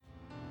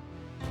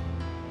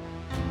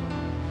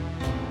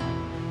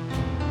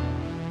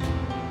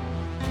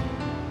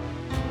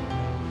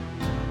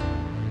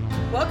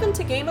Welcome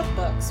to Game of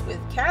Books with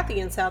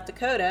Kathy in South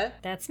Dakota.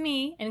 That's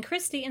me, and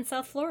Christy in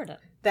South Florida.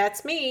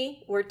 That's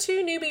me. We're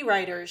two newbie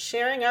writers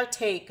sharing our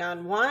take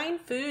on wine,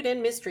 food,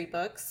 and mystery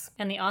books.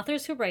 And the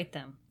authors who write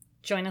them.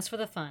 Join us for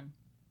the fun.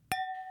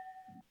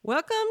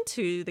 Welcome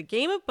to the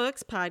Game of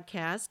Books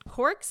podcast,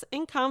 Corks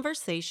in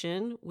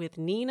Conversation with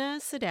Nina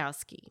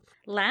Sadowski.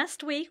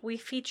 Last week, we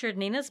featured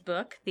Nina's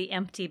book, The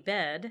Empty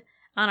Bed,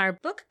 on our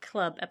book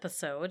club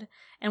episode,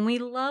 and we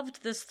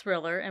loved this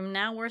thriller, and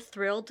now we're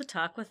thrilled to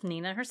talk with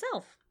Nina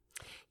herself.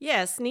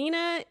 Yes,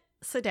 Nina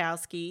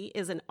Sadowski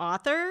is an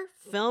author,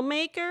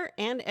 filmmaker,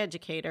 and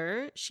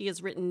educator. She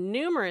has written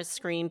numerous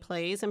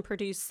screenplays and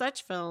produced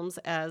such films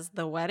as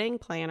The Wedding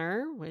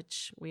Planner,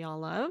 which we all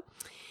love.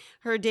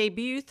 Her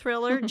debut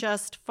thriller,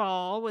 Just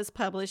Fall, was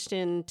published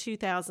in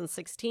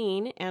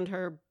 2016, and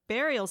her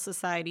Burial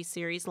Society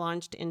series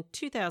launched in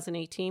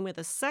 2018 with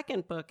a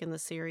second book in the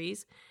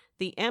series,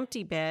 The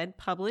Empty Bed,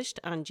 published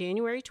on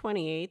January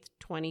 28th,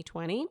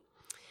 2020.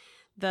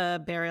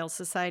 The Burial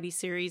Society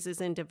series is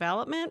in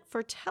development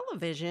for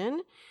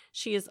television.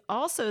 She is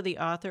also the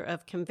author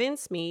of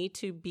Convince Me,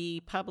 to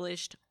be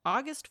published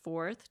August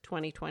 4th,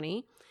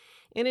 2020.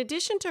 In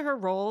addition to her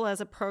role as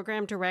a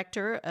program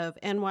director of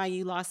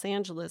NYU Los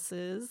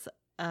Angeles's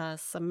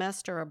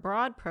semester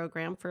abroad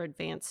program for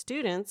advanced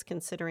students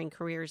considering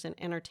careers in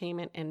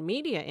entertainment and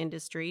media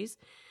industries,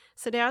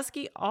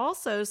 Sadowski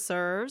also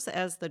serves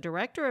as the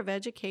Director of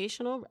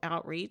Educational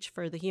Outreach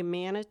for the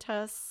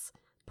Humanitas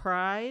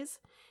Prize,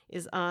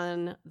 is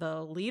on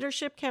the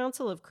Leadership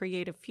Council of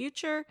Creative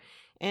Future,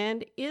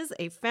 and is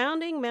a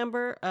founding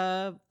member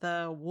of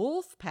the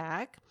Wolf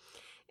Pack,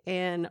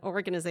 an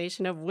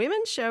organization of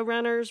women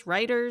showrunners,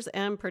 writers,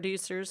 and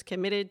producers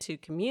committed to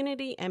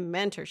community and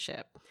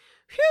mentorship.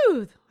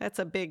 Whew, that's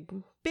a big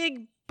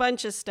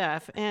bunch of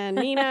stuff. And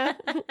Nina,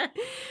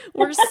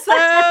 we're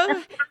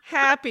so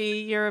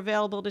happy you're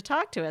available to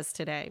talk to us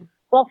today.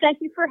 Well, thank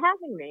you for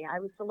having me. I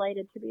was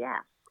delighted to be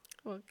asked.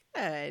 Well,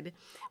 good.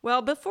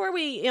 Well, before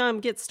we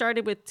get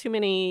started with too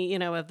many,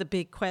 of the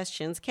big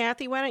questions,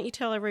 Kathy, why don't you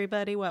tell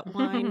everybody what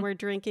wine we're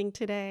drinking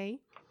today?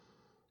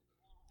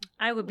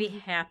 I would be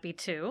happy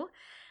to.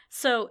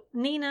 So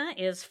Nina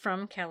is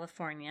from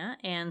California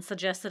and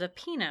suggested a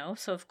Pinot.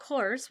 So, of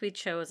course, we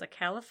chose a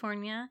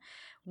California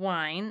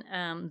wine,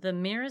 the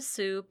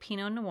Mirassou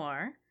Pinot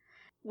Noir.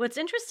 What's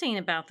interesting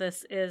about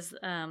this is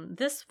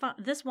this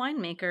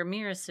winemaker,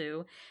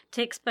 Mirassou,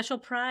 takes special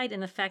pride in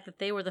the fact that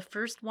they were the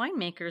first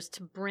winemakers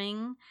to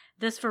bring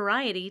this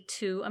variety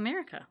to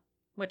America,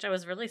 which I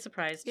was really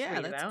surprised to read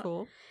about. Yeah, that's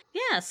cool.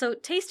 Yeah, so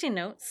tasting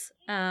notes.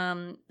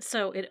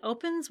 So it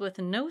opens with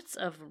notes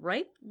of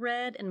ripe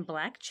red and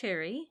black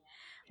cherry,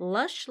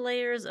 lush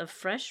layers of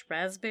fresh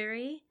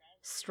raspberry,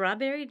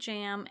 strawberry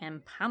jam,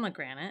 and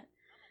pomegranate,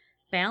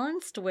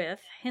 balanced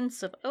with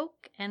hints of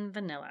oak and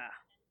vanilla.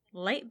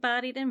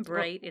 Light-bodied and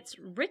bright, it's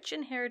rich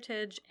in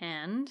heritage,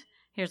 and,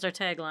 here's our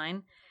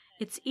tagline,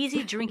 it's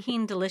easy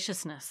drinking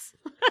deliciousness.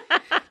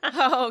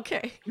 Oh,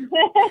 okay.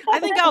 I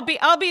think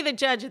I'll be the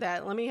judge of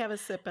that. Let me have a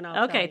sip and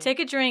I'll tell you. Take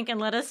a drink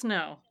and let us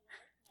know.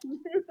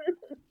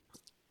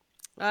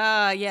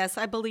 Yes,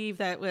 I believe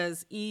that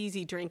was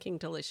easy drinking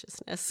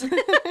deliciousness.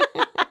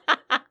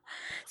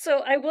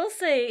 So I will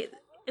say,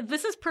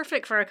 this is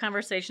perfect for our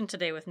conversation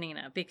today with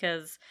Nina,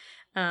 because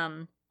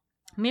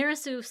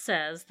Mirassou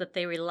says that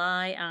they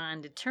rely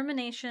on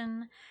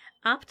determination,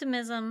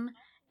 optimism,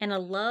 and a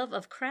love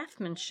of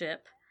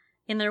craftsmanship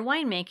in their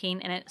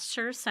winemaking, and it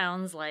sure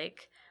sounds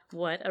like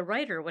what a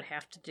writer would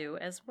have to do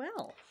as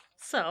well.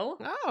 So,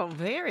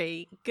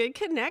 very good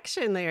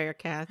connection there,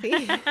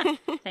 Kathy.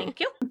 Thank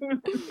you.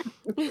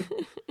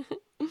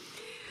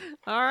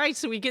 All right,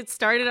 so we get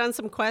started on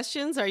some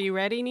questions. Are you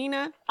ready,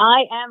 Nina?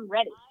 I am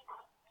ready.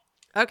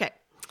 Okay.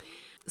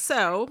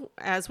 So,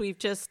 as we've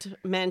just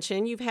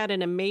mentioned, you've had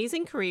an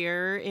amazing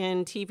career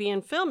in TV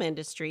and film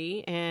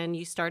industry, and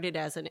you started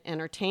as an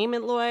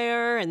entertainment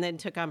lawyer and then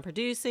took on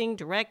producing,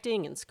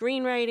 directing, and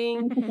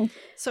screenwriting.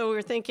 So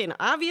we're thinking,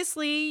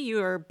 obviously,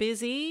 you're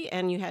busy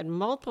and you had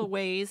multiple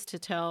ways to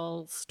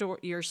tell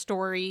your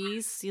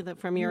stories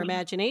from your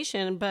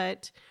imagination,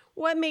 but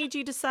what made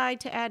you decide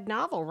to add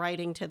novel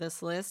writing to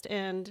this list,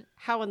 and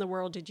how in the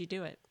world did you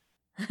do it?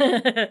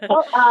 Okay,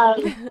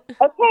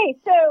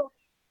 so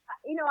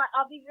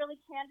I'll be really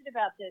candid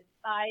about this.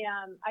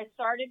 I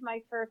started my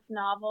first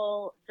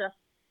novel, Just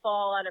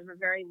Fall, out of a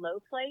very low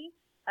place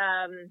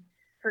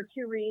for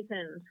two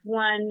reasons.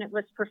 One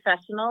was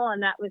professional,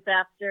 and that was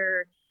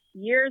after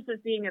years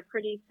of being a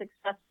pretty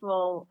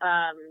successful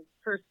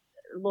first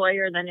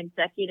lawyer, then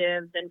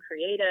executive, then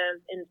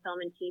creative in film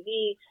and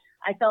TV.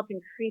 I felt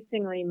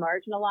increasingly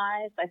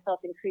marginalized. I felt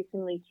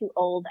increasingly too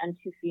old and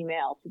too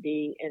female to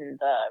be in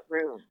the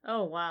room.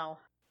 Oh, wow.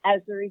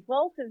 As a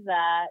result of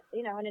that,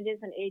 and it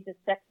is an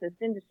ageist,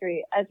 sexist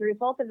industry, as a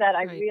result of that,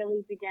 I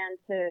really began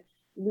to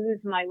lose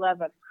my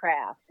love of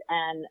craft.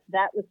 And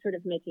that was sort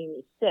of making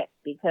me sick,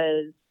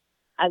 because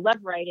I love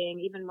writing.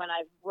 Even when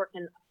I've worked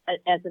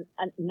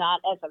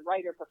not as a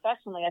writer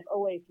professionally, I've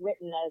always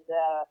written as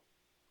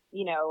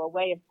a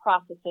way of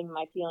processing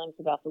my feelings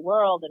about the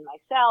world and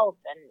myself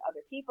and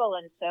other people.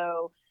 And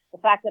so the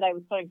fact that I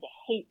was starting to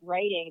hate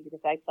writing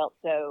because I felt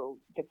so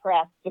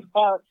depressed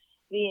about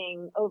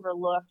being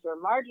overlooked or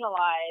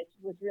marginalized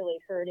was really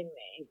hurting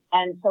me.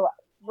 And so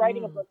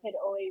writing a book had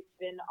always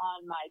been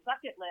on my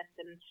bucket list.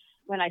 And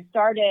when I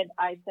started,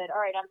 I said, all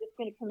right, I'm just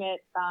going to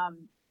commit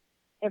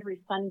every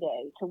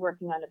Sunday to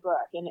working on a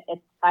book. And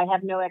I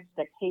have no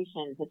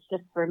expectations. It's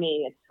just for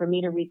me. It's for me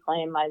to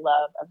reclaim my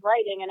love of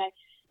writing. And I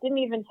didn't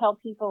even tell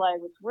people I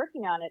was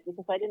working on it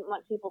because I didn't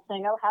want people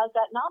saying, oh, how's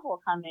that novel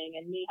coming?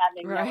 And me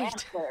having no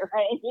answer,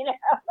 right?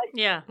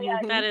 Yeah,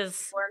 that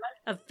is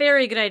a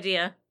very good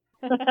idea.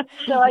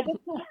 So I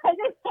just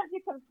kept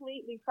it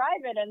completely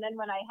private. And then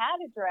when I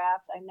had a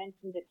draft, I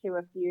mentioned it to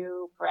a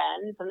few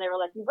friends and they were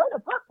like, you wrote a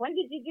book. When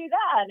did you do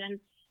that? And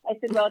I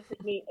said, well, it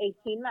took me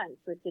 18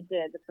 months, which it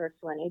did, the first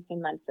one,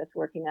 18 months just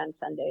working on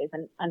Sundays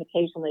and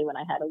occasionally when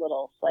I had a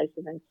little slice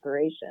of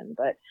inspiration.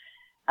 But,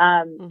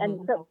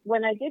 and so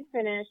when I did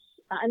finish,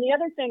 and the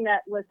other thing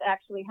that was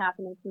actually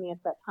happening to me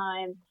at that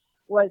time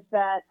was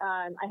that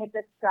I had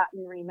just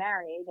gotten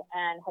remarried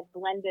and had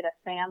blended a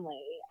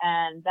family,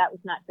 and that was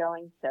not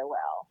going so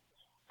well.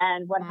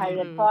 And what I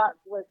had thought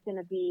was going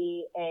to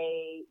be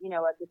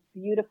this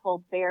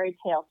beautiful fairy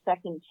tale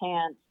second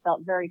chance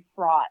felt very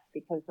fraught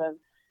because of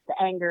the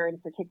anger in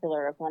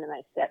particular of one of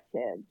my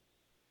stepkids.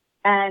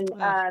 And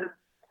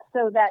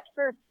so that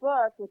first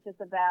book, which is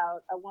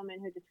about a woman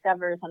who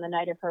discovers on the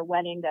night of her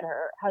wedding that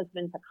her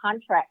husband's a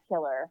contract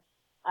killer,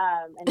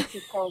 and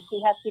she's told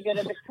she has to go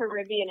to the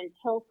Caribbean and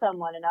kill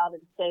someone in order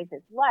to save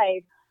his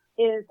life,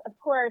 is, of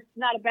course,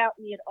 not about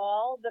me at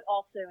all, but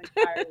also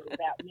entirely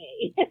about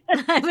me.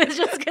 I was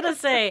just going to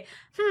say,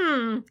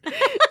 So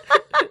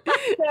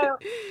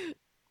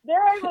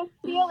there I was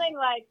feeling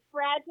like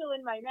fragile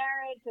in my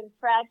marriage and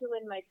fragile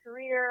in my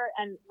career,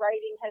 and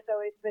writing has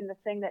always been the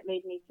thing that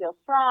made me feel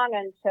strong,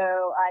 and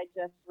so I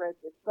just wrote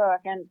this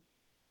book. And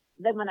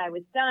then when I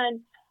was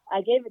done,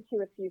 I gave it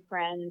to a few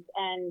friends,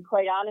 and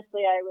quite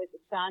honestly, I was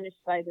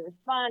astonished by the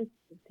response.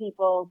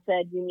 People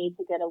said, you need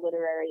to get a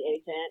literary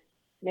agent,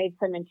 made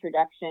some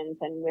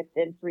introductions, and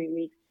within 3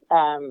 weeks,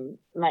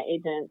 my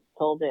agent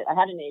sold it. I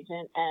had an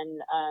agent,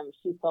 and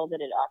she sold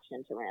it at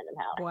auction to Random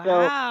House.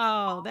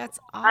 Wow, so that's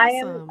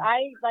awesome.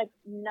 I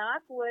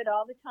knock wood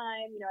all the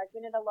time. I've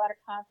been at a lot of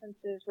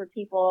conferences where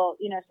people,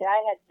 say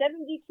I had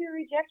 72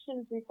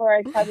 rejections before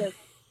I published.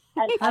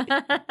 And I had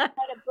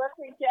a book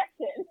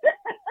rejected.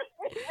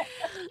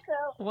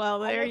 So, well,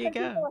 there you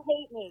go. People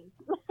hate me.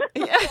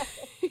 Yeah.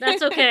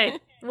 That's okay.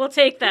 We'll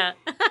take that.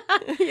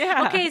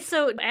 Yeah. Okay,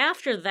 so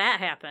after that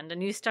happened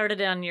and you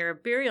started on your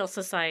Burial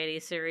Society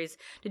series,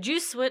 did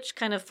you switch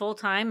kind of full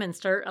time and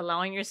start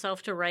allowing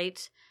yourself to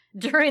write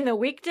during the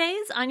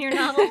weekdays on your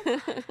novel?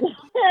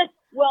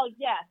 Well,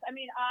 yes. I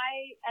mean,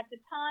 at the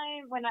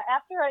time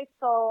after I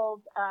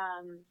sold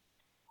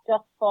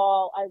Just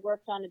Fall, I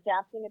worked on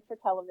adapting it for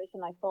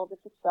television. I sold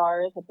it to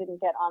Starz. It didn't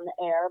get on the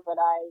air, but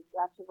I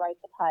got to write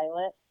the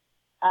pilot.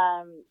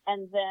 And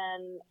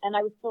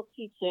I was still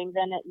teaching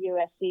then at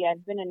USC.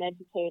 I've been an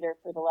educator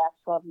for the last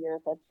 12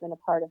 years. That's been a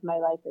part of my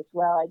life as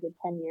well. I did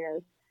 10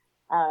 years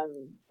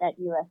at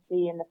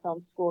USC in the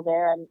film school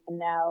there. And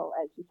now,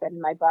 as you said in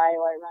my bio,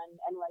 I run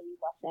NYU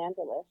Los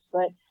Angeles.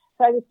 So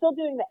I was still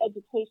doing the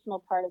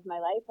educational part of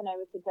my life, and I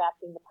was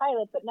adapting the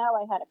pilot. But now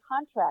I had a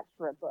contract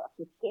for a book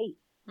with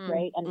dates.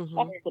 Right, and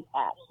checks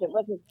attached. It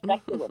wasn't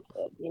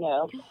speculative,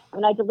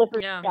 When I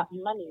delivered, got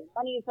money.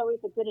 Money is always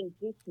a good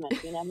inducement,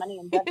 money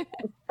and investment.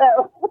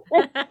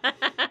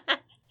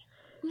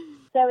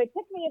 So it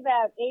took me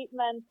about 8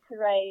 months to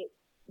write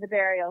The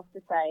Burial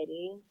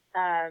Society.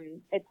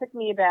 It took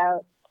me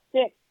about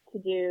 6 to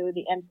do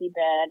The Empty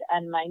Bed,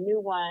 and my new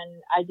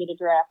one, I did a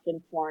draft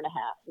in 4.5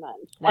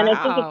 months. Wow. And I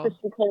think it's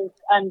just because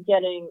I'm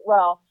getting,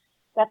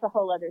 that's a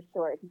whole other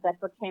story, because that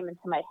book came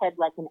into my head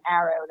like an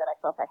arrow that I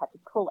felt I had to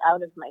pull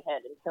out of my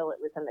head until it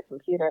was in the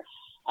computer.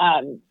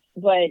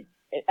 But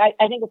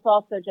I think it's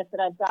also just that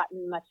I've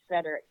gotten much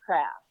better at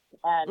craft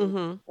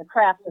and the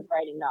craft of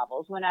writing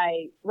novels. When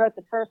I wrote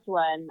the first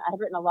one, I had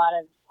written a lot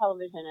of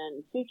television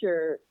and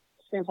feature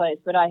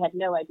screenplays, but I had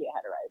no idea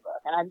how to write a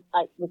book. And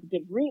I was a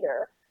big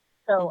reader,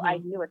 so I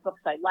knew what books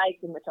I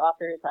liked and which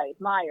authors I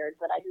admired,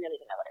 but I really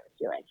didn't know what I was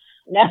doing.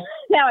 Now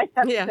I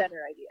have a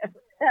better idea.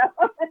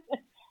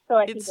 So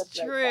it's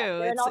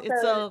true.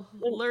 It's a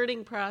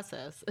learning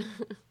process.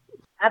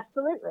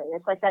 Absolutely.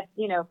 It's like that,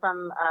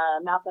 from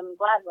Malcolm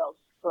Gladwell's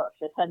book,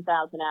 The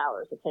 10,000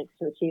 Hours It Takes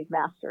to Achieve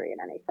Mastery in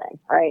Anything,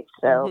 right?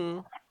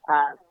 So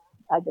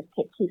I just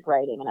keep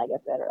writing and I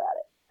get better at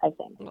it, I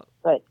think.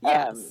 But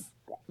yes.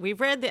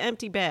 We've read The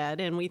Empty Bed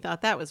and we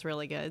thought that was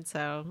really good.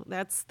 So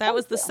that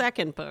was the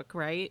second book,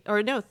 right?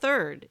 Or no,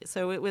 third.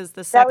 So it was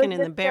the second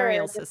in the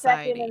Burial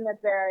Society. The second in the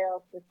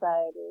Burial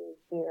Society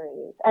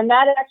series. And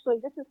that actually,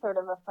 this is sort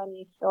of a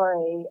funny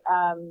story.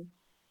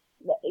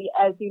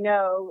 As you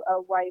know,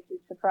 a wife is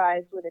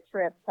surprised with a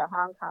trip to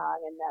Hong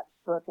Kong and that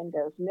book and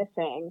goes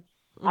missing.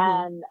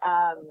 And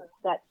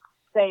that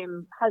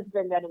same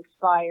husband that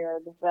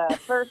inspired the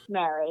first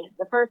marriage,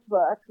 the first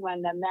book,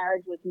 when the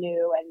marriage was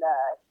new and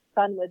the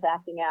son was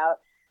acting out,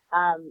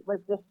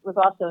 was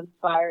also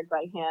inspired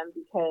by him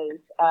because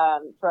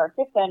for our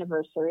 5th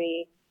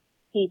anniversary,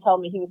 he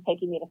told me he was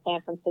taking me to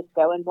San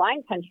Francisco and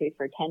wine country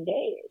for 10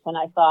 days. And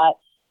I thought,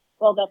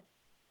 well, that's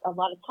a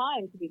lot of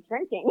time to be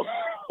drinking.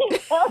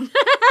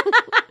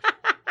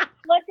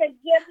 Like a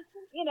good,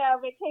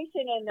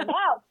 vacation in the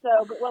mouth.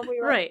 So, but when we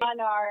were on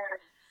our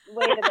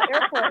way to the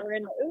airport, we're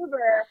in the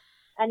Uber,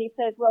 and he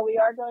says, well, we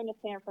are going to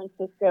San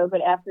Francisco,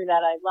 but after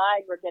that I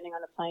lied. We're getting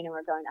on a plane and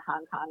we're going to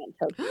Hong Kong and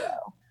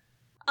Tokyo.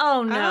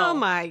 Oh, no. Oh,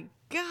 my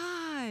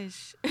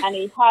gosh. And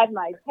he had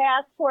my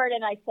passport,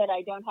 and I said,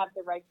 I don't have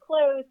the right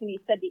clothes. And he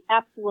said the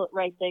absolute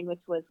right thing,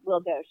 which was,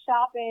 we'll go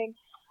shopping.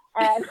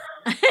 And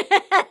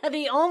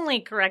the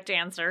only correct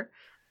answer.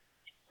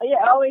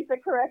 Yeah, always the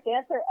correct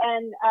answer.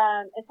 And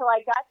so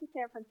I got to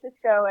San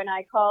Francisco, and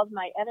I called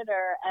my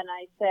editor, and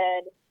I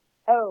said,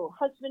 oh,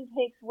 husband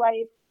takes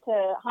wife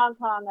to Hong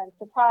Kong on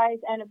surprise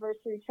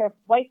anniversary trip.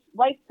 Wife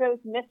goes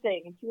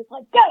missing. And she was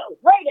like, go,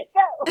 write it,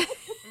 go.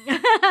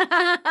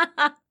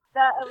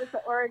 That was the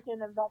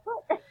origin of that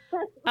book.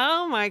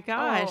 Oh my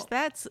gosh,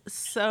 that's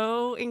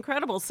so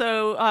incredible.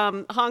 So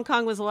Hong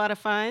Kong was a lot of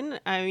fun.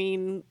 I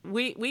mean,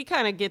 we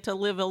kind of get to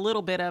live a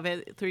little bit of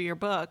it through your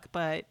book,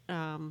 but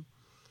sounds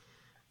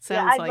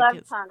I like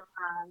loved Hong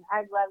Kong. I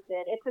loved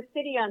it. It's a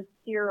city on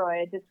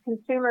steroids. It's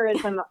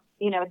consumerism,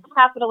 it's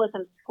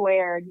capitalism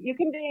squared. You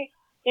can be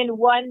in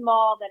one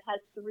mall that has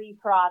 3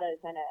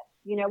 Pradas in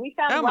it. We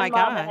found one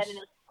mall that had an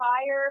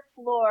entire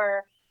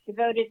floor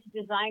devoted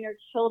to designer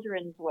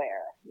children's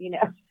wear,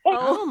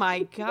 Oh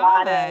my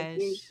gosh. I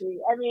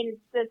mean,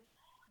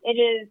 it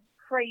is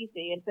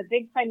crazy. It's a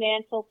big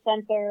financial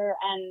center,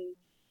 and,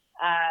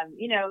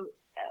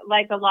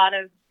 like a lot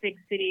of big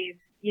cities,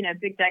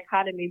 big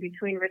dichotomy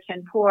between rich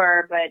and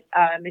poor, but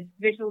it's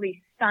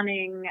visually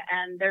stunning,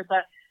 and there's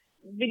a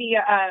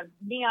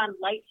neon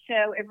light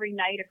show every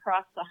night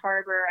across the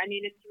harbor. I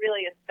mean, it's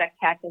really a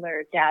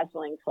spectacular,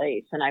 dazzling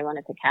place, and I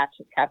wanted to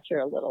capture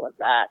a little of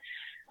that.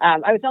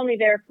 I was only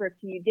there for a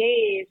few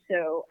days,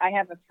 so I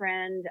have a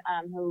friend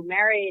who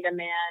married a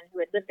man who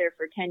had lived there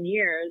for 10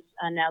 years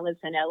and now lives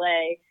in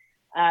LA.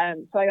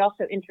 So I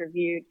also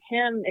interviewed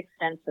him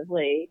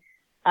extensively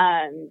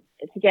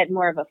to get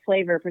more of a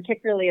flavor,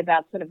 particularly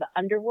about sort of the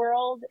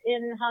underworld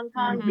in Hong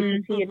Kong,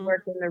 because he had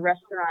worked in the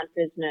restaurant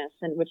business,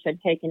 and which had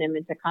taken him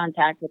into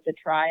contact with the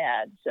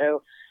triad.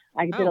 So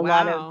I did a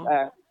lot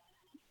of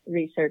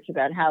research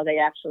about how they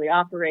actually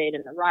operate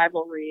and the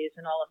rivalries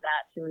and all of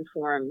that to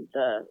inform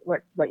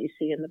what you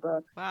see in the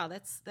book. Wow,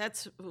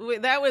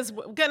 that was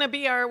going to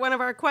be one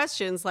of our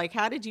questions, like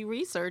how did you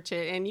research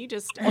it? And you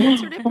just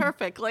answered it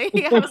perfectly.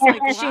 I was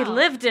like, wow. She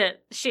lived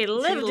it. She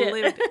lived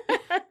it.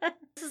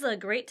 This is a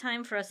great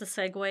time for us to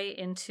segue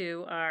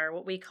into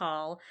what we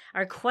call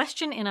our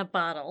question in a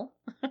bottle.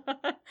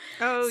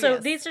 So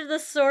these are the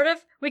sort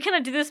of, we kind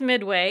of do this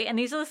midway, and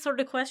these are the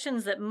sort of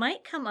questions that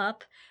might come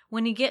up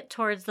when you get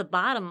towards the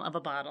bottom of a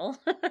bottle.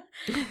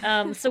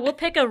 So we'll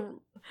pick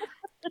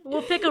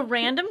a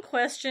random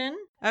question.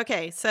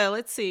 Okay, so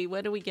let's see.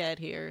 What do we get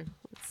here?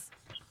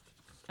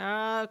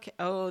 Okay.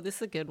 Oh, this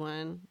is a good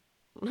one.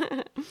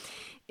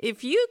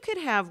 If you could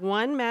have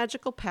one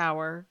magical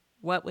power,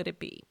 what would it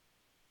be?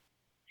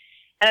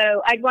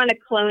 Oh, I'd want to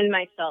clone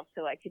myself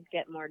so I could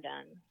get more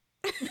done.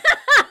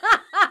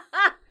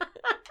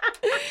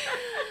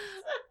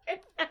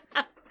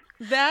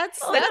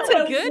 That's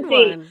a good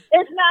one.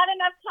 There's not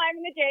enough time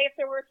in the day. If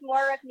there was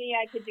more of me,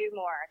 I could do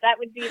more. That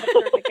would be the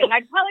perfect thing.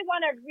 I'd probably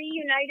want to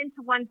reunite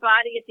into one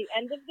body at the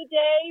end of the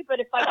day,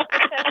 but if I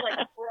could have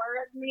like 4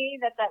 of me,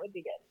 that would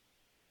be good.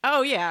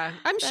 Oh, yeah.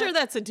 I'm sure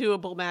that's a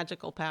doable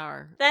magical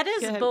power. That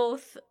is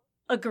both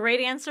a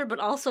great answer, but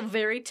also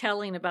very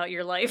telling about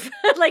your life.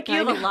 Like you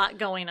have a lot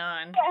going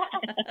on.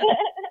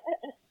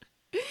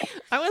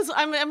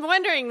 I'm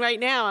wondering right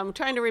now, I'm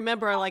trying to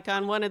remember, like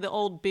on one of the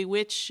old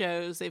Bewitched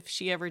shows, if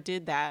she ever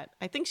did that.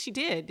 I think she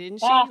did, didn't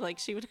she? Yeah. Like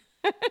she would.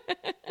 I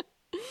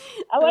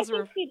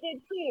think she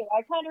did too.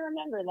 I kind of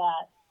remember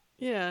that.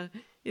 Yeah.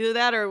 Either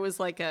that or it was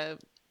like a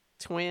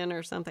twin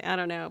or something. I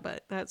don't know,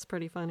 but that's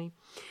pretty funny.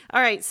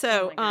 All right.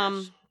 So,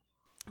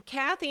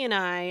 Kathy and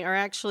I are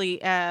actually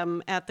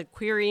at the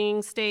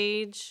querying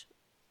stage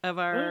of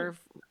our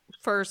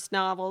first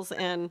novels,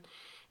 and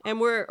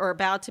we're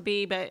about to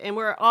be, and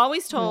we're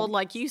always told,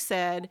 like you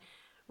said,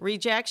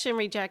 rejection.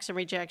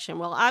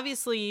 Well,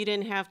 obviously you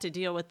didn't have to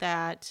deal with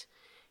that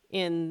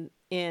in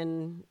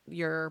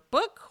your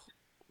book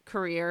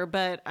career,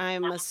 but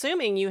I'm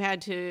assuming you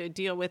had to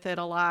deal with it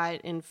a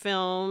lot in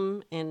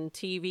film and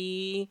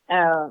TV.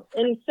 Oh,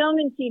 in film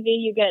and TV,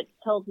 you get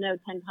told no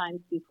 10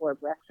 times before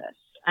breakfast.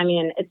 I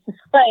mean, it's just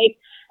like,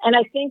 and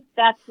I think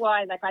that's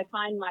why, like, I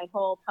find my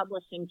whole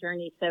publishing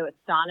journey so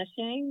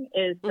astonishing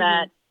is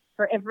that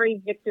for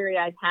every victory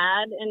I've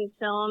had in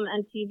film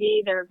and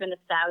TV, there have been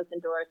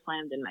 1,000 doors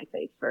slammed in my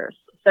face first.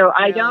 So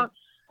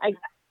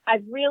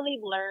I've really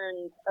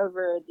learned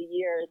over the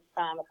years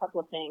a couple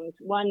of things.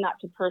 One, not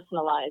to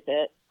personalize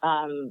it.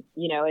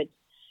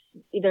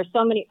 there's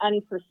so many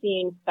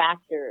unforeseen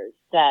factors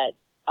that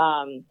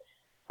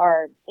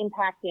are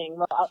impacting.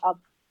 Well, I'll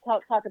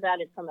talk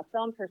about it from a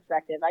film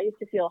perspective. I used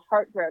to feel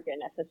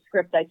heartbroken if the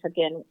script I took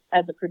in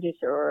as a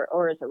producer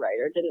or as a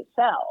writer didn't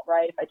sell,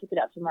 right? If I took it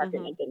out to market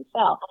and it didn't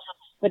sell.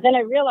 But then I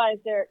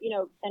realized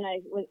and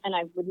I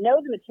would know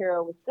the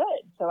material was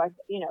good. So but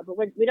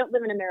we don't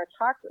live in a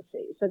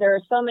meritocracy. So there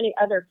are so many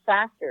other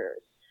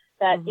factors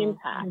that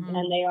impact,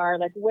 and they are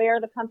like where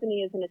the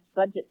company is in its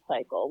budget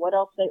cycle, what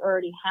else they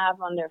already have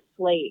on their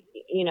slate,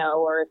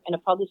 or in a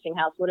publishing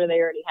house, what do they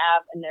already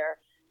have in their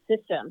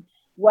system?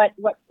 What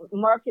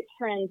market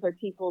trends are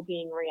people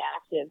being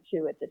reactive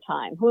to at the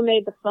time? Who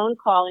made the phone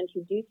call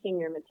introducing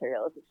your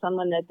material? Is it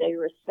someone that they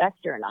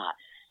respect or not?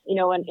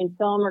 In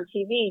film or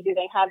TV, do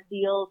they have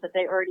deals that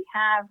they already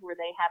have where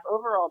they have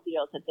overall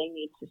deals that they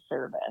need to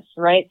service,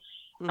 right?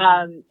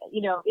 Again,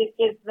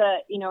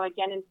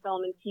 in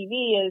film and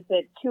TV, is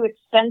it too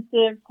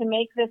expensive to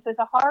make this as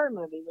a horror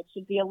movie, which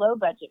should be a low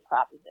budget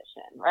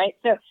proposition, right?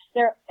 So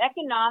there are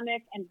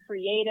economic and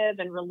creative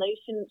and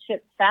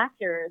relationship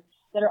factors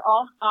that are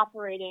all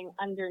operating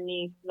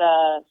underneath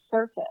the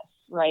surface,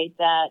 right?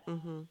 That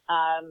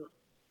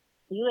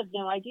you have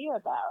no idea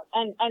about.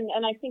 And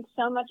I think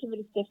so much of it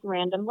is just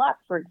random luck.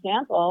 For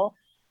example,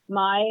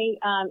 my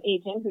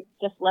agent, who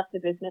just left the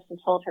business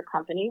and sold her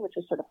company, which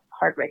was sort of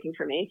heartbreaking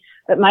for me,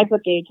 but my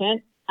book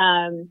agent,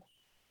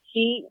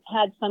 she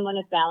had someone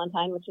at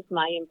Ballantine, which is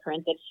my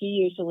imprint, that she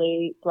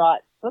usually brought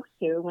books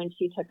to when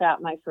she took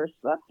out my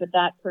first book, but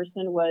that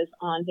person was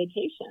on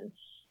vacation.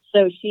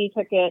 So she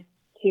took it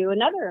to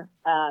another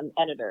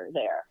editor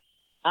there,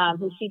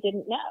 who she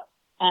didn't know.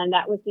 And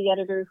that was the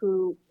editor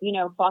who,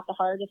 fought the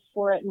hardest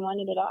for it and won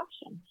it at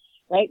auction.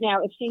 Right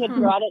now, if she had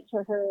brought it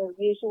to her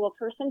usual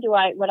person,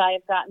 would I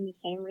have gotten the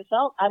same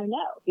result? I don't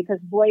know, because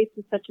voice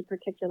is such a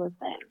particular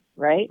thing,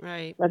 right?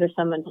 Right. Whether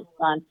someone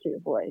responds to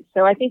your voice.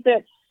 So I think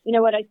that,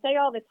 what I say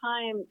all the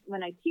time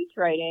when I teach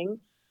writing,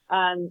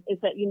 is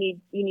that you need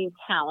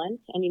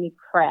talent and you need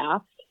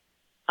craft.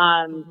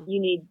 You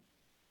need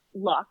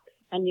luck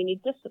and you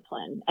need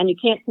discipline, and you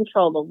can't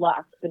control the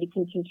luck, but you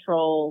can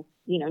control,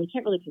 you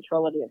can't really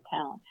control whether you have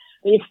talent,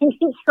 but you can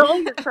control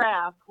your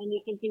craft and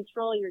you can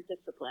control your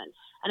discipline.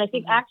 And I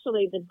think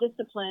actually the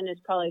discipline is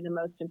probably the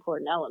most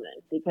important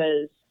element,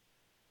 because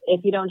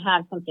if you don't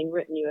have something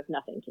written, you have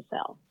nothing to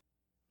sell.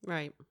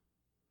 Right.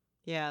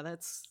 Yeah,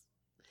 that's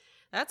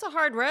a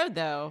hard road,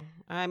 though.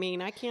 I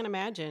mean, I can't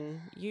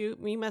imagine.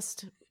 We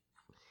must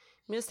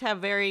have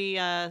very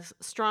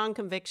strong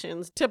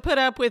convictions to put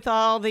up with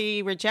all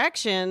the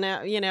rejection,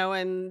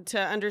 and to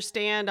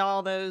understand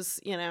all those,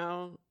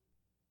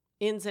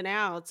 ins and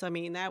outs. I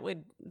mean, that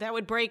would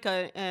break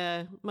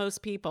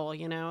most people,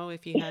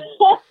 if you had.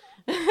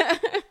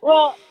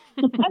 Well,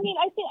 I mean,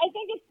 I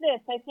think it's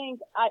this. I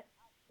think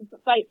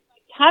by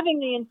having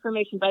the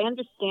information, by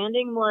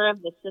understanding more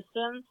of the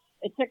system,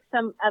 it took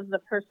some of the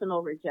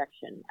personal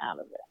rejection out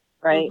of it.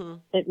 Right?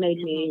 It made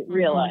me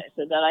realize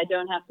that I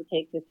don't have to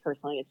take this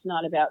personally. It's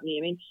not about me.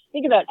 I mean,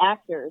 think about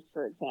actors,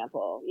 for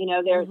example.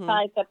 They're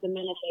sized up the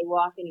minute they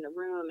walk in a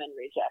room and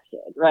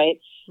rejected, right?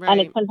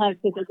 And it's sometimes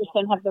because they just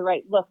don't have the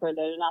right look, or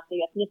they're not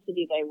the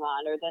ethnicity they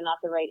want, or they're not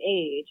the right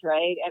age,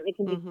 right? And it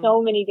can be so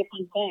many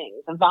different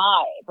things. A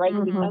vibe, right? It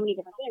can be so many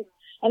different things.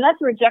 And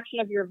that's a rejection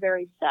of your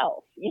very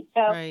self,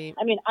 Right.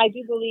 I mean, I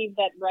do believe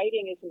that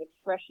writing is an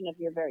expression of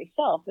your very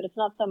self, but it's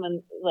not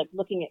someone like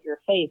looking at your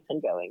face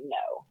and going,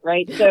 no,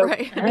 right? So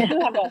Right. you do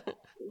have a...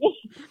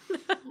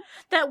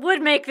 That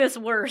would make this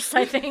worse,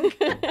 I think.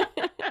 You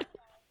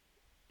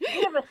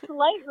have a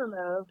slight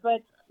remove,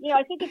 but,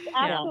 I think it's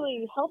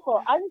actually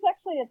helpful. I was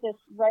actually at this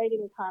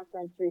writing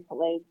conference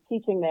recently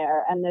teaching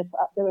there, and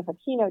there was a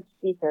keynote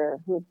speaker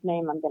whose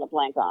name I'm going to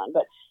blank on,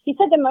 but he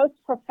said the most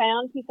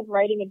profound piece of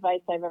writing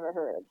advice I've ever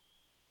heard,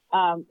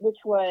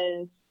 which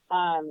was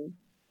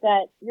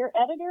that your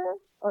editor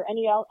or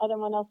any other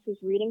one else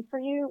who's reading for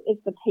you is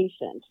the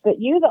patient, but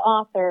you, the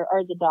author,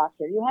 are the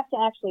doctor. You have to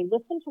actually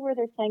listen to where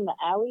they're saying the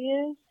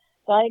owie is,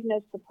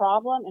 diagnose the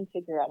problem, and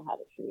figure out how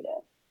to treat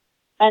it.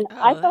 And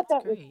I thought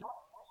that was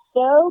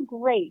so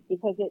great,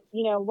 because it,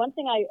 one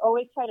thing I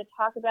always try to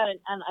talk about, and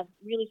I've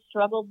really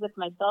struggled with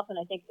myself, and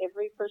I think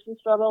every writer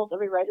struggles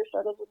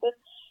with this,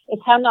 is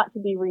how not to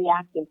be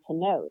reactive to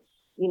notes.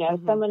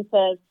 Someone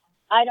says,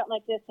 I don't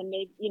like this, and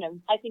maybe,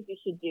 I think you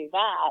should do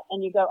that.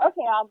 And you go,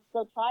 okay, I'll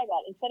go try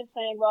that. Instead of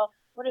saying, well,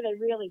 what are they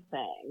really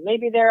saying?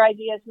 Maybe their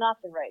idea is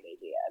not the right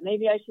idea.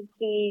 Maybe I should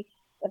see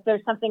if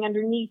there's something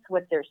underneath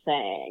what they're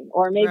saying,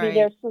 or maybe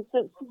their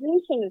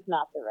solution is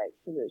not the right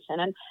solution.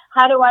 And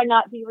how do I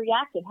not be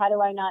reactive? How do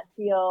I not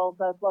feel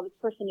both, well, this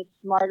person is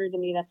smarter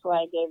than me, that's why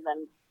I gave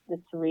them this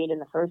to read in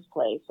the first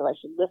place, so I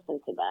should listen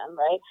to them,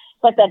 right?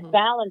 But that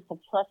balance of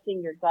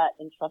trusting your gut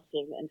and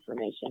trusting the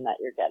information that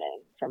you're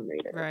getting from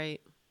readers.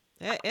 Right.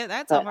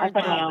 That's a hard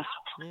thing. Yeah.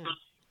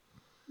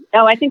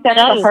 No, I think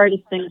that's the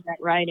hardest thing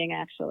about writing,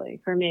 actually.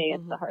 For me,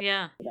 it's the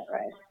hardest thing about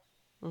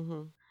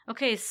writing.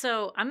 Okay,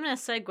 so I'm going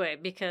to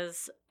segue,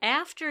 because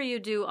after you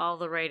do all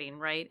the writing,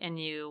 right, and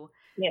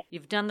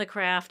you've done the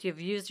craft,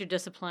 you've used your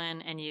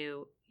discipline, and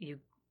you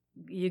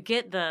you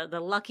get the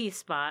lucky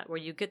spot where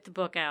you get the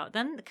book out.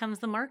 Then comes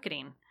the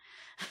marketing.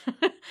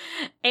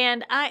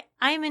 And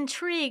I'm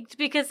intrigued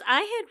because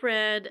I had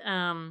read,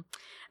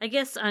 I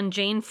guess on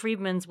Jane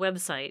Friedman's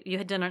website, you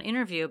had done an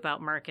interview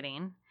about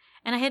marketing.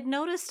 And I had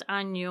noticed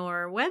on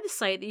your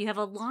website that you have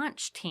a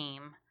launch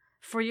team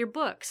for your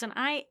books. And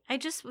I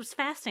just was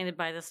fascinated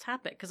by this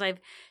topic because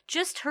I've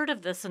just heard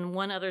of this in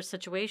one other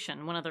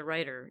situation, one other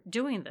writer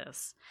doing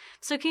this.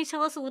 So can you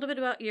tell us a little bit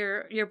about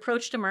your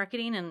approach to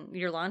marketing and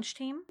your launch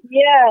team?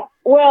 Yeah,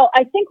 well,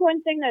 I think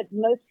one thing that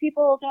most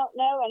people don't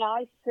know, and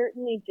I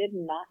certainly did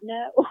not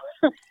know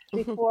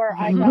before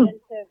I got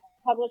into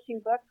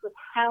publishing books, was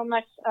how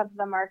much of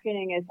the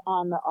marketing is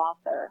on the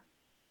author.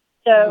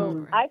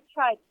 So I've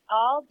tried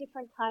all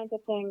different kinds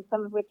of things,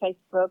 some of which I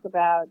spoke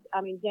about. I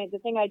mean, the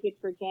thing I did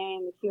for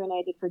Jane, the Q&A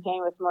I did for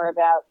Jane was more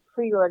about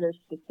pre-orders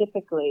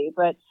specifically.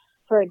 But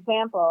for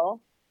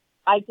example,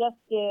 I got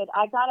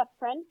a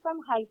friend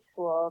from high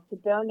school to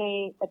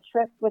donate a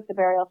trip with the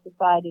Burial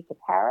Society to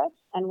Paris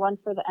and one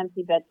for the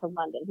Empty Bed to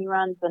London. He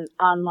runs an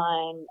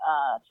online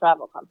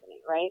travel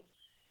company, right?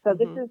 So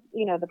this is,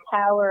 the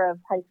power of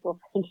high school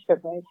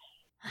friendship, right?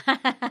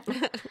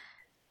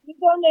 He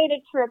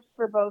donated trips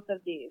for both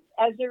of these.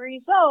 As a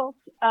result,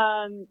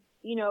 I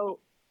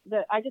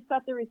just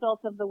got the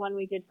results of the one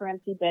we did for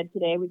Empty Bed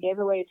today. We gave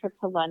away a trip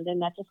to London.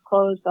 That just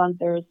closed on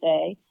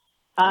Thursday.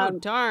 Oh,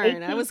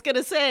 darn. I was going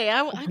to say,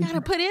 I got to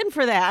put in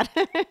for that.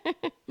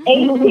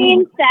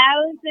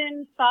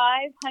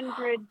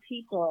 18,500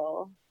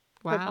 people.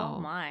 Wow. Oh,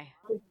 my.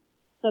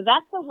 So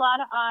that's a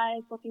lot of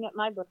eyes looking at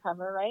my book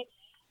cover, right?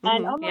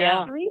 And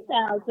almost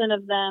 3,000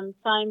 of them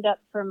signed up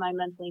for my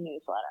monthly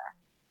newsletter.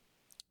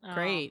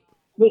 Great.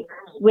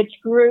 Which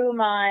grew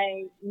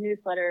my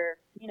newsletter,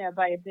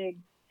 by a big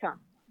chunk,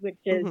 which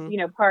is,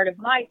 part of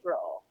my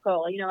goal.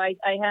 I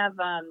have,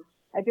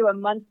 I do a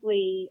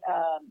monthly,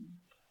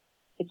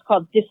 it's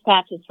called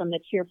Dispatches from the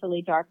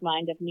Cheerfully Dark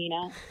Mind of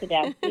Nina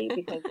Sadowski,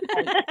 because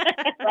I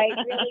write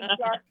really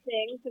dark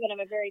things so that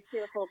I'm a very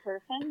cheerful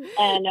person.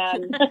 And,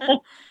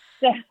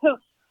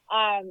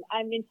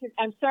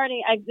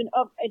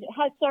 it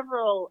has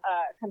several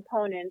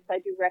components. I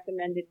do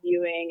recommended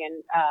viewing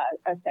and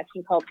a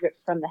section called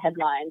Ripped from the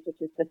Headlines,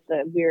 which is just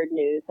the weird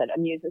news that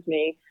amuses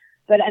me.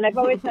 And I've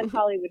always done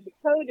Hollywood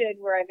Decoded,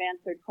 where I've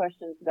answered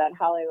questions about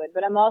Hollywood.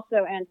 But I'm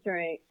also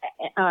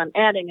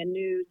adding a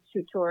new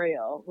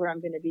tutorial where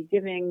I'm going to be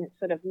giving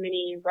sort of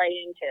mini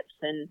writing tips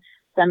and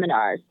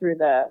seminars through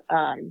the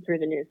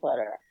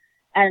newsletter.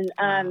 And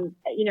I'm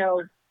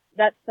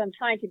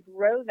trying to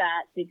grow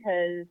that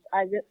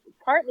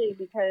partly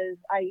because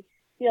I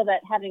feel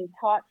that having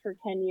taught for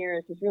 10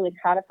 years has really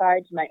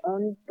codified my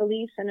own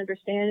beliefs and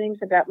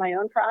understandings about my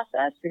own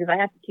process, because I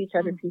have to teach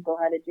other people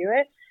how to do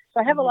it. So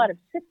I have a lot of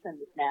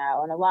systems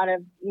now and a lot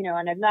of,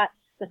 and I've not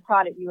just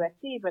taught at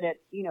USC, but at,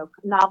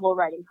 novel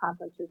writing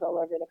conferences all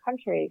over the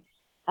country.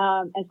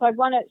 And so I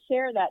want to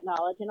share that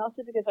knowledge, and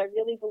also because I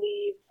really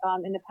believe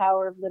in the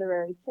power of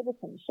literary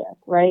citizenship,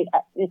 right?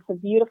 It's a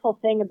beautiful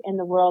thing in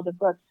the world of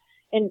books.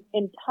 In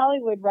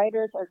Hollywood,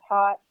 writers are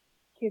taught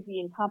to be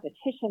in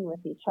competition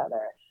with each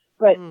other,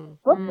 but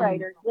book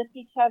writers lift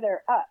each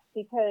other up,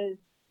 because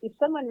if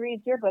someone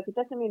reads your book, it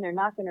doesn't mean they're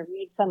not going to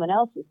read someone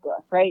else's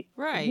book, right?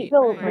 Right.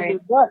 People who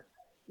read books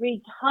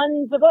read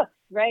tons of books,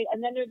 right?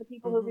 And then there are the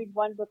people who read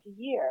one book a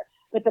year.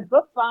 But the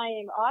book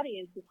buying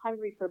audience is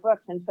hungry for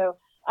books. And so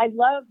I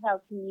love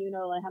how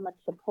communal and how much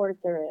support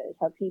there is,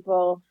 how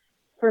people,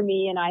 for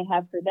me and I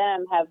have for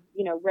them, have,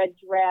 read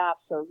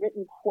drafts or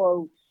written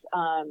quotes,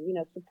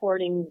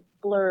 supporting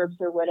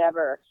blurbs or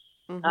whatever.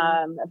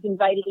 Have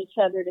invited each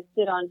other to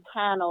sit on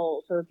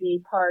panels or be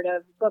part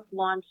of book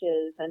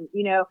launches. And,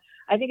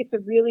 I think it's a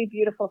really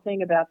beautiful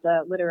thing about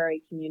the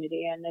literary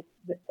community. And it's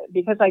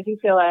because I do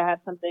feel I have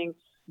something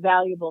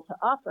valuable to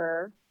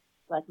offer,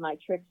 like my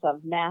tricks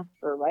of math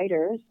for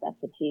writers.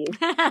 That's a tease.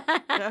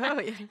 Oh,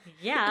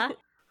 yeah.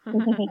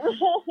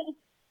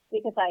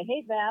 Because I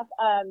hate math.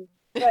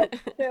 But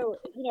so,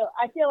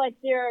 I feel like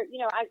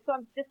so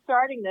I'm just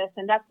starting this,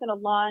 and that's going to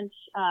launch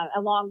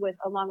along with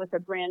a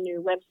brand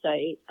new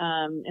website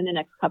in the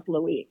next couple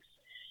of weeks.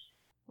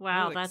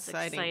 Wow, that's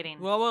exciting.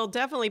 Well, we'll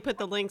definitely put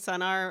the links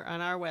on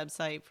our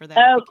website for that.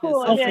 Oh,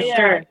 cool. For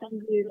sure. I'll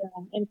send you the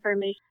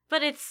information.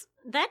 But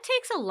that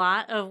takes a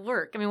lot of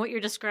work. I mean, what you're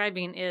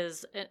describing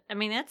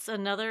that's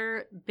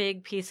another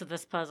big piece of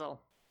this puzzle.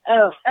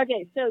 Oh,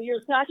 okay. So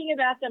you're talking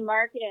about the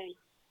marketing.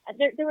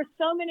 There were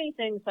so many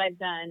things I've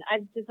done.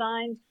 I've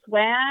designed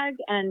swag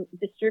and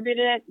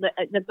distributed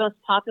it. The most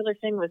popular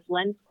thing was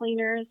lens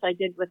cleaners I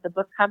did with the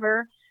book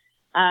cover.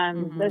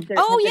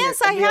 Yes,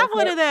 I have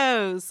one of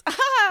those.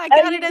 I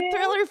got it at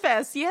Thriller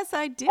Fest. Yes,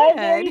 I did. Oh,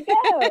 there you go.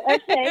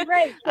 Okay,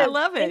 right. So I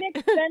love it.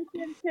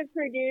 Inexpensive to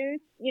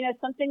produce,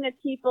 something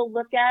that people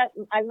look at.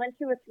 I went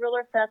to a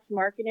Thriller Fest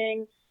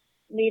marketing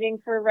meeting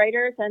for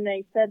writers, and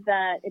they said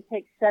that it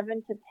takes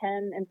 7 to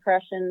 10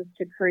 impressions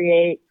to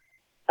create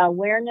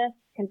awareness,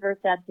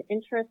 convert that to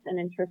interest, and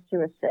interest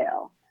to a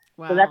sale.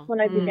 Wow. So that's when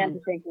I began to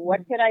think,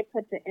 what could I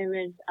put the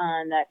image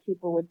on that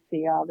people would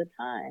see all the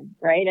time,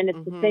 right? And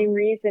it's the same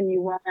reason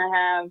you want to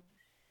have,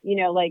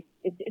 like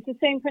it's the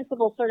same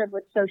principle sort of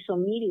with social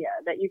media,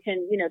 that you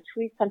can,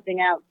 tweet something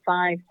out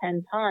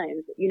 5-10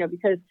 times,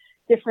 because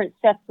different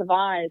sets of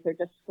eyes are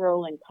just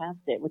scrolling past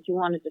it. What you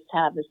want to just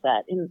have is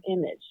that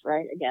image,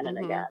 right? Again and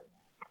again.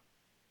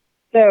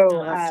 So,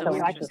 I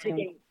was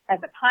thinking, as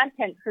a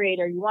content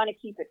creator, you want to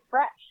keep it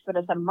fresh, but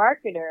as a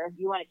marketer,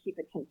 you want to keep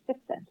it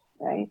consistent,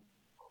 right?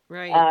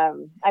 Right.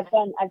 I've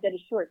done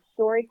a short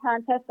story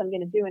contest. I'm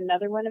going to do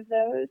another one of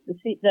those.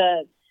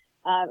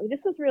 This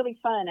was really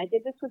fun. I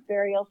did this with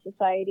Burial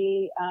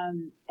Society,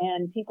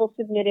 and people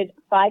submitted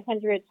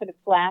 500 sort of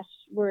flash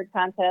word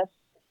contests.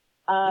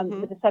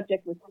 But the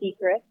subject was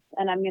secrets,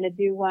 and I'm going to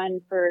do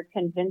one for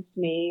Convince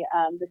Me.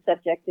 The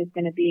subject is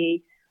going to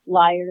be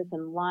liars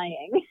and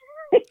lying.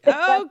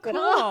 Oh,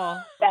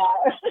 cool.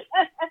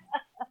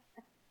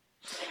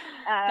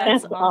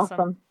 That's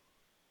awesome.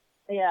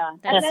 Yeah.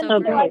 That's and then so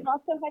great. I've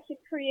also had to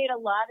create a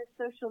lot of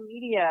social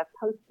media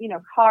posts,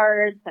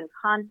 cards and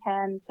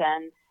content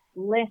and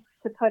lists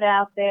to put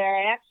out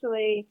there.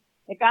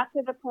 It got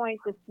to the point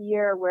this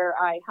year where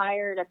I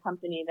hired a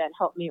company that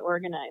helped me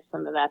organize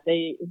some of that.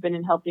 They've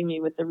been helping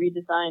me with the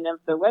redesign of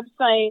the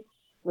website,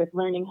 with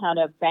learning how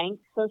to bank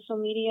social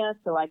media,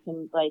 so I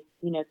can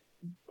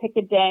pick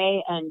a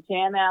day and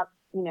jam out,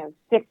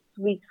 6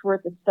 weeks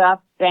worth of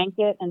stuff, bank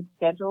it and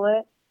schedule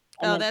it.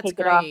 And then that's take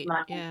great. It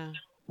off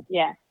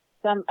Yeah.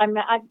 So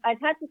I've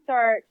had to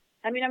start.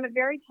 I'm a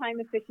very time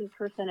efficient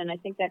person, and I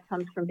think that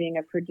comes from being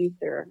a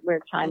producer, where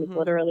time is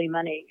literally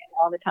money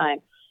all the time.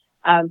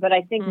 But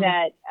I think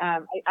that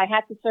I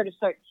had to sort of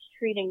start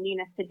treating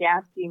Nina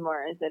Sadowski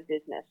more as a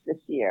business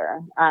this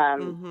year,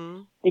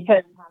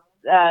 because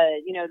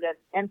the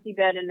Empty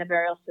Bed and the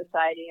Burial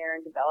Society are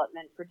in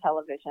development for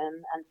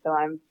television, and so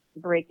I'm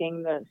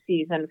breaking the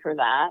season for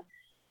that.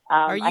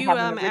 Are you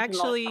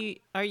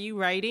are you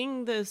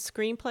writing the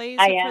screenplays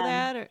for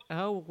that? Or,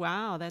 oh,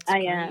 wow, that's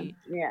great. I am,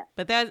 yeah.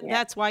 But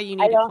that's why you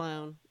need a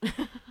clone.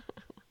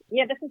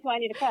 Yeah, this is why I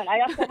need a clone.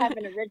 I also have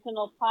an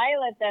original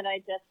pilot that I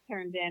just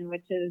turned in,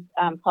 which is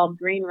called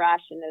Green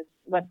Rush, and is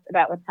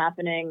what's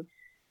happening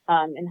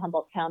in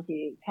Humboldt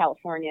County,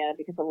 California,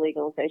 because of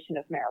legalization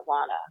of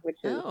marijuana, which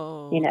is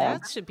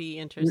that should be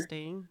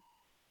interesting.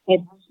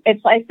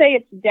 It's I say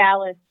it's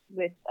Dallas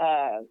with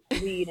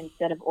weed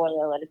instead of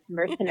oil, and it's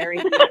mercenary.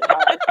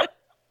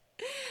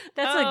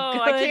 That's a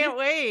good. I can't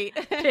wait.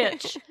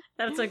 pitch.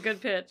 That's a good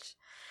pitch.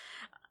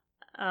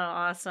 Oh,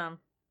 awesome.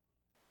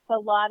 A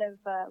lot of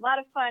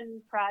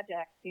fun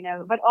projects,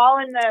 but all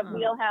in the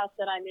wheelhouse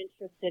that I'm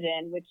interested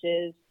in, which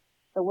is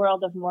the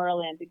world of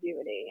moral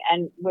ambiguity,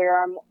 and where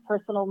our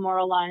personal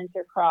moral lines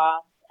are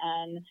crossed,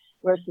 and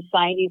where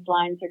society's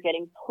lines are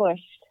getting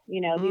pushed.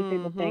 These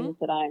are the things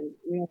that I'm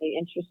really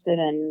interested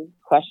in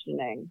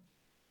questioning.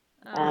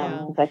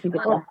 I think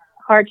it's a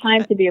hard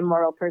time to be a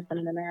moral person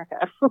in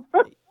America.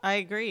 I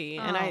agree,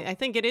 and I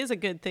think it is a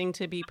good thing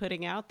to be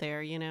putting out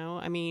there.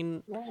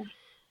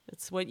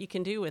 It's what you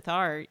can do with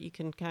art. You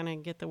can kind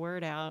of get the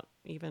word out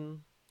even.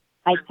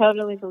 I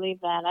totally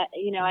believe that.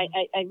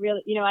 I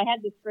really, I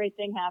had this great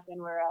thing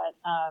happen where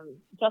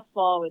Just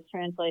Fall was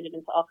translated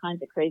into all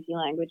kinds of crazy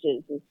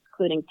languages,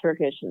 including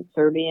Turkish and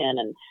Serbian.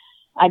 And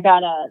I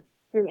got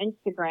through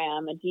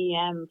Instagram, a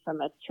DM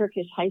from a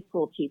Turkish high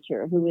school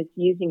teacher who was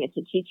using it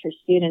to teach her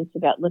students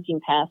about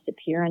looking past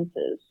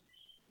appearances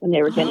when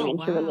they were getting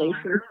into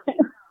relationships.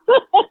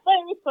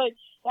 I was like,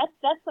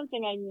 that's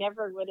something I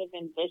never would have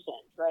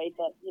envisioned, right?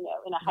 That,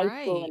 in a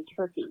high school in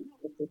Turkey,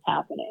 this is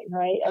happening,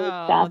 right?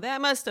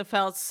 That must have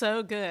felt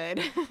so good.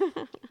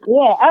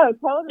 Yeah,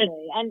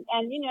 totally. And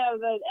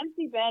the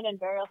Empty Bed and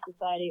Burial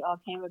Society all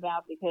came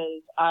about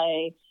because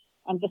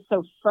I'm just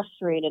so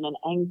frustrated and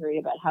angry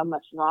about how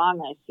much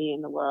wrong I see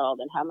in the world,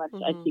 and how much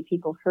I see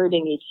people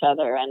hurting each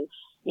other. And,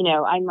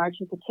 I march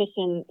and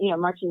petition,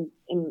 marching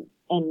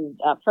in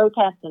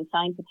protest and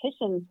sign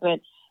petitions, but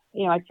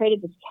I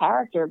created this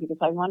character because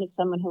I wanted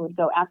someone who would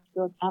go out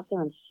there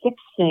and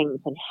fix things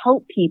and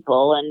help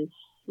people, and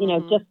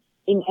just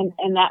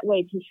in that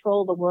way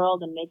control the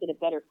world and make it a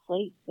better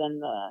place than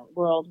the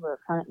world we're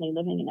currently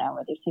living in now,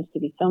 where there seems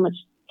to be so much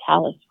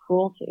callous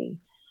cruelty.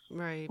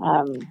 Right.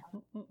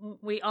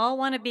 We all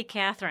want to be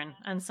Catherine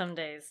on some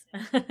days.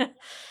 Right. I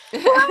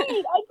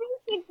do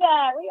think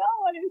that we all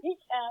want to be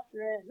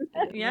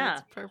Catherine. Yeah.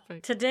 That's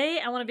perfect. Today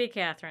I want to be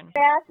Catherine.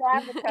 That's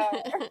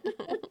Avatar.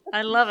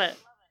 I love it.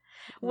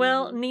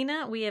 Well,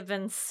 Nina, we have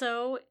been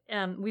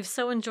we've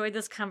so enjoyed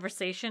this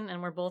conversation,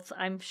 and we're both,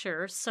 I'm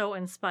sure, so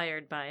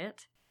inspired by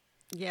it.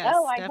 Yes,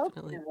 I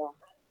definitely. hope so.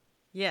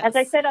 Yes. As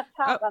I said up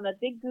top, I'm a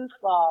big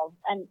goofball,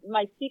 and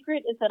my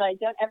secret is that I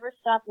don't ever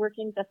stop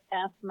working just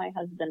ask my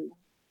husband.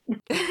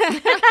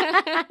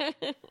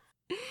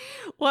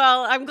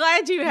 Well, I'm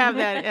glad you have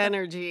that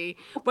energy.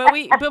 But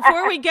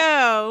before we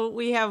go,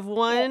 we have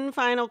one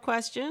final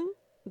question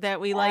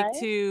that we like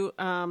to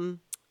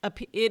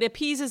it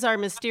appeases our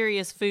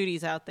mysterious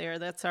foodies out there.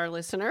 That's our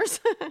listeners.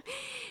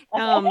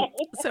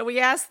 So we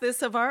asked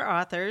this of our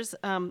authors.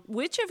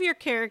 Which of your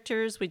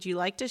characters would you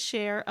like to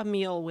share a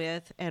meal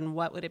with, and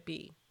what would it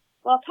be?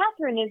 Well,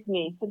 Catherine is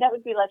me, so that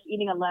would be like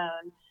eating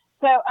alone.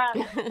 So,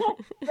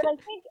 but I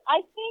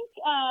think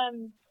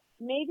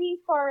maybe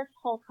Forrest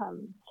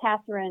Holcomb,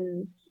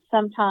 Catherine's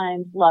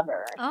sometimes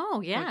lover.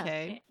 Oh, yeah.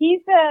 Okay.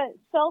 He's a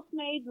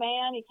self-made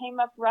man. He came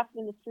up rough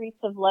in the streets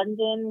of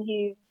London.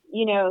 He's,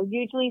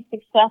 hugely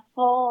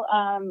successful,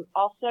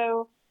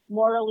 also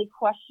morally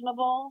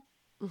questionable.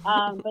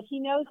 But he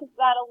knows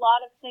about a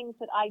lot of things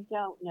that I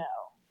don't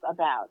know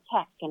about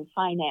tech and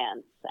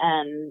finance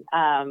and,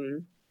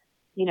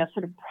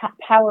 sort of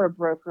power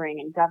brokering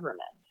and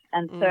government.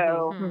 And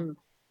so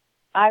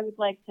I would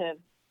like to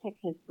pick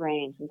his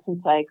brains. And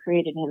since I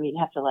created him, he'd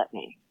have to let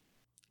me.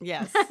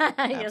 Yes.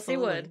 Yes, he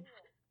would.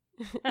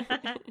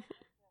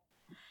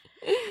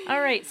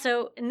 All right.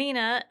 So,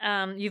 Nina,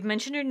 you've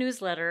mentioned your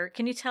newsletter.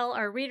 Can you tell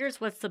our readers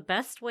what's the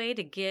best way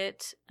to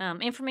get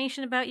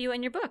information about you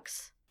and your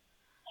books?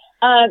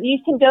 You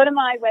can go to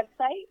my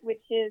website,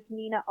 which is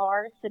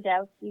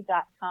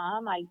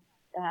ninarsadowski.com. I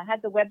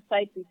had the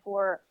website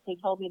before they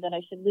told me that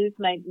I should lose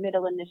my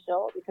middle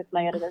initial because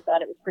my editor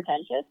thought it was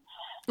pretentious.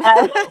 So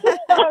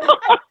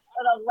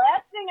the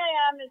last thing I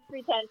am is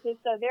pretentious,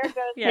 so there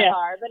goes the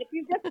car. But if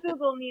you just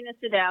Google Nina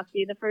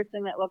Sadowski, the first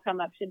thing that will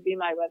come up should be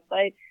my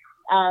website.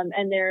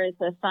 And there is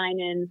a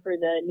sign-in for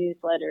the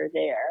newsletter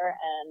there.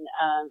 And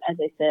as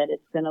I said,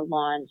 it's going to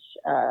launch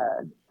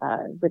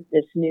with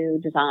this new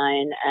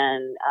design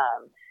and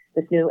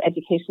this new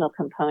educational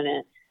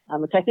component,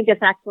 which I think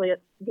is actually,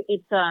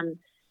 it's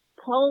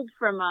pulled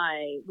from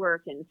my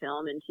work in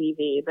film and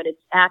TV, but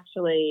it's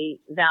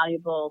actually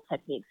valuable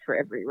techniques for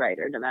every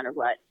writer, no matter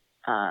what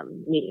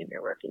medium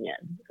you're working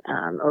in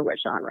or what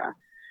genre.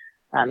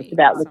 It's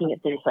about looking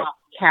at things like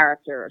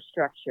character or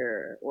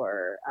structure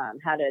or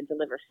how to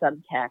deliver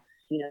subtext.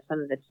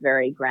 Some of it's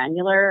very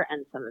granular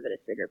and some of it is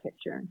bigger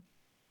picture.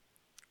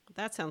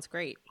 That sounds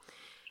great.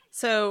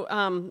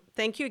 So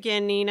thank you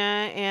again,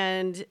 Nina.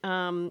 And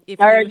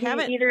if Are you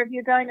haven't... either of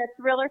you going to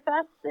Thriller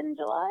Fest in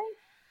July?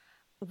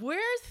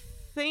 We're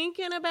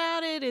thinking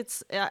about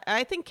it.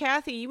 I think,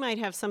 Kathy, you might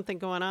have something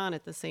going on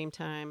at the same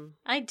time.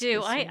 I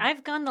do.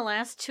 I've gone the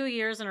last 2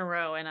 years in a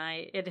row, and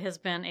it has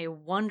been a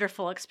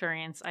wonderful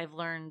experience. I've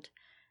learned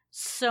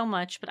so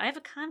much, but I have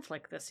a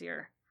conflict this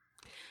year.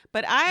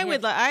 But I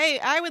would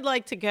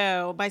like to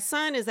go. My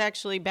son is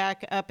actually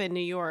back up in New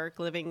York,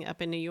 living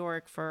up in New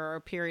York for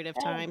a period of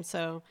time.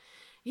 So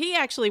he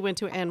actually went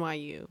to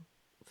NYU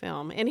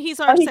Film, and he's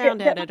our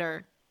sound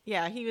editor.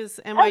 Yeah, he was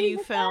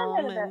NYU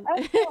Film, and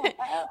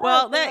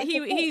well,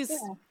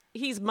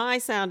 he's my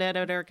sound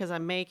editor because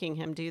I'm making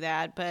him do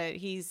that. But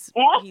he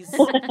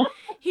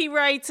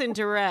writes and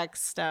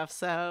directs stuff,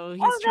 so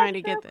he's trying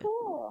to get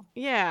cool.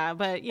 Yeah,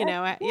 but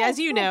as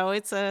you know,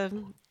 it's a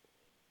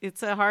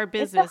hard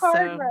business. It's a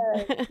hard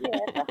road. Yeah,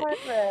 it's a hard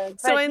road.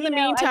 So in the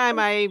meantime,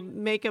 I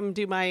make him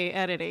do my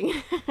editing.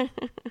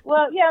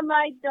 Well, yeah,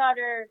 my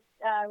daughter.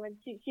 When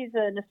she's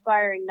an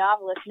aspiring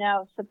novelist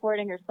now,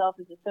 supporting herself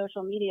as a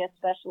social media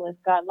specialist.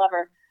 God love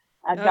her,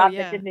 a job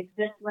that didn't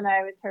exist when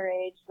I was her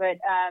age. But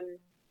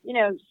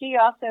she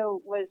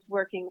also was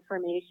working for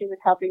me. She was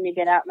helping me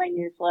get out my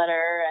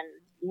newsletter, and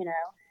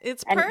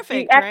it's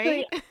perfect,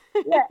 right?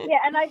 yeah,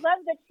 and I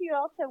love that she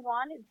also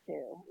wanted to,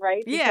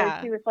 right?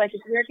 Because she was like, if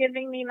you're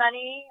giving me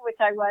money, which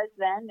I was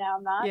then, now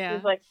I'm not. She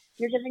was like,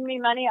 you're giving me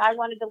money, I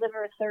want to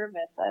deliver a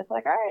service. I was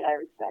like, all right, I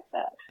respect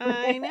that.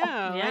 I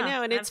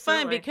know, and it's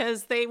fun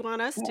because they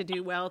want us to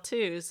do well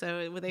too.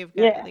 So they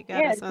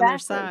got us on their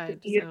side.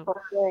 It's a beautiful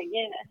thing.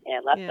 Yeah,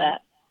 I love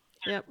that.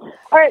 Yep. All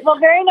right, well,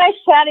 very nice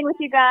chatting with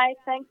you guys.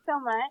 Thanks so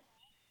much.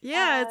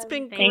 Yeah, it's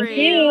been great. Thank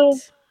you.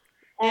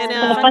 And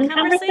a fun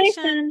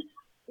conversation.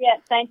 Yeah,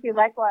 thank you.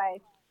 Likewise.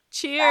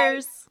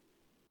 Cheers. Bye.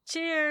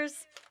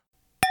 Cheers.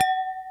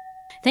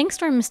 Thanks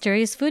to our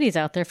mysterious foodies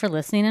out there for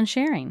listening and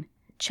sharing.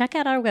 Check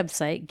out our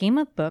website,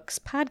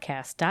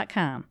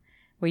 gameofbookspodcast.com,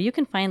 where you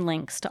can find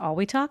links to all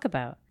we talk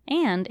about.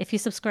 And if you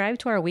subscribe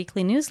to our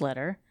weekly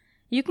newsletter,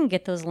 you can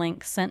get those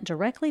links sent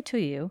directly to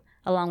you,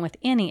 along with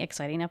any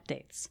exciting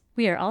updates.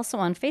 We are also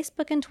on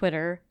Facebook and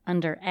Twitter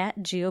under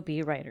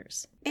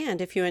 @GOBWriters.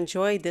 And if you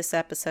enjoyed this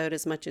episode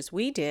as much as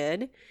we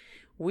did,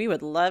 we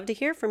would love to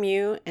hear from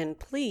you, and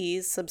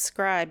please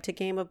subscribe to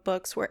Game of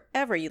Books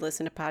wherever you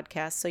listen to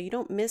podcasts so you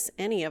don't miss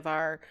any of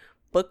our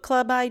book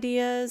club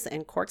ideas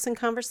and Corks and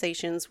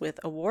Conversations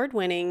with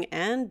award-winning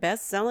and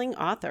best-selling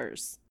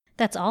authors.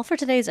 That's all for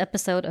today's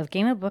episode of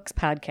Game of Books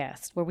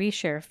Podcast, where we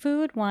share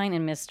food, wine,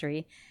 and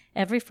mystery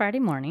every Friday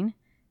morning,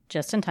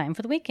 just in time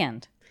for the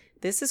weekend.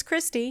 This is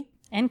Christy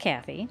and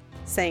Kathy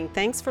saying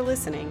thanks for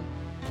listening.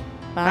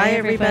 Bye,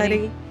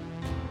 everybody.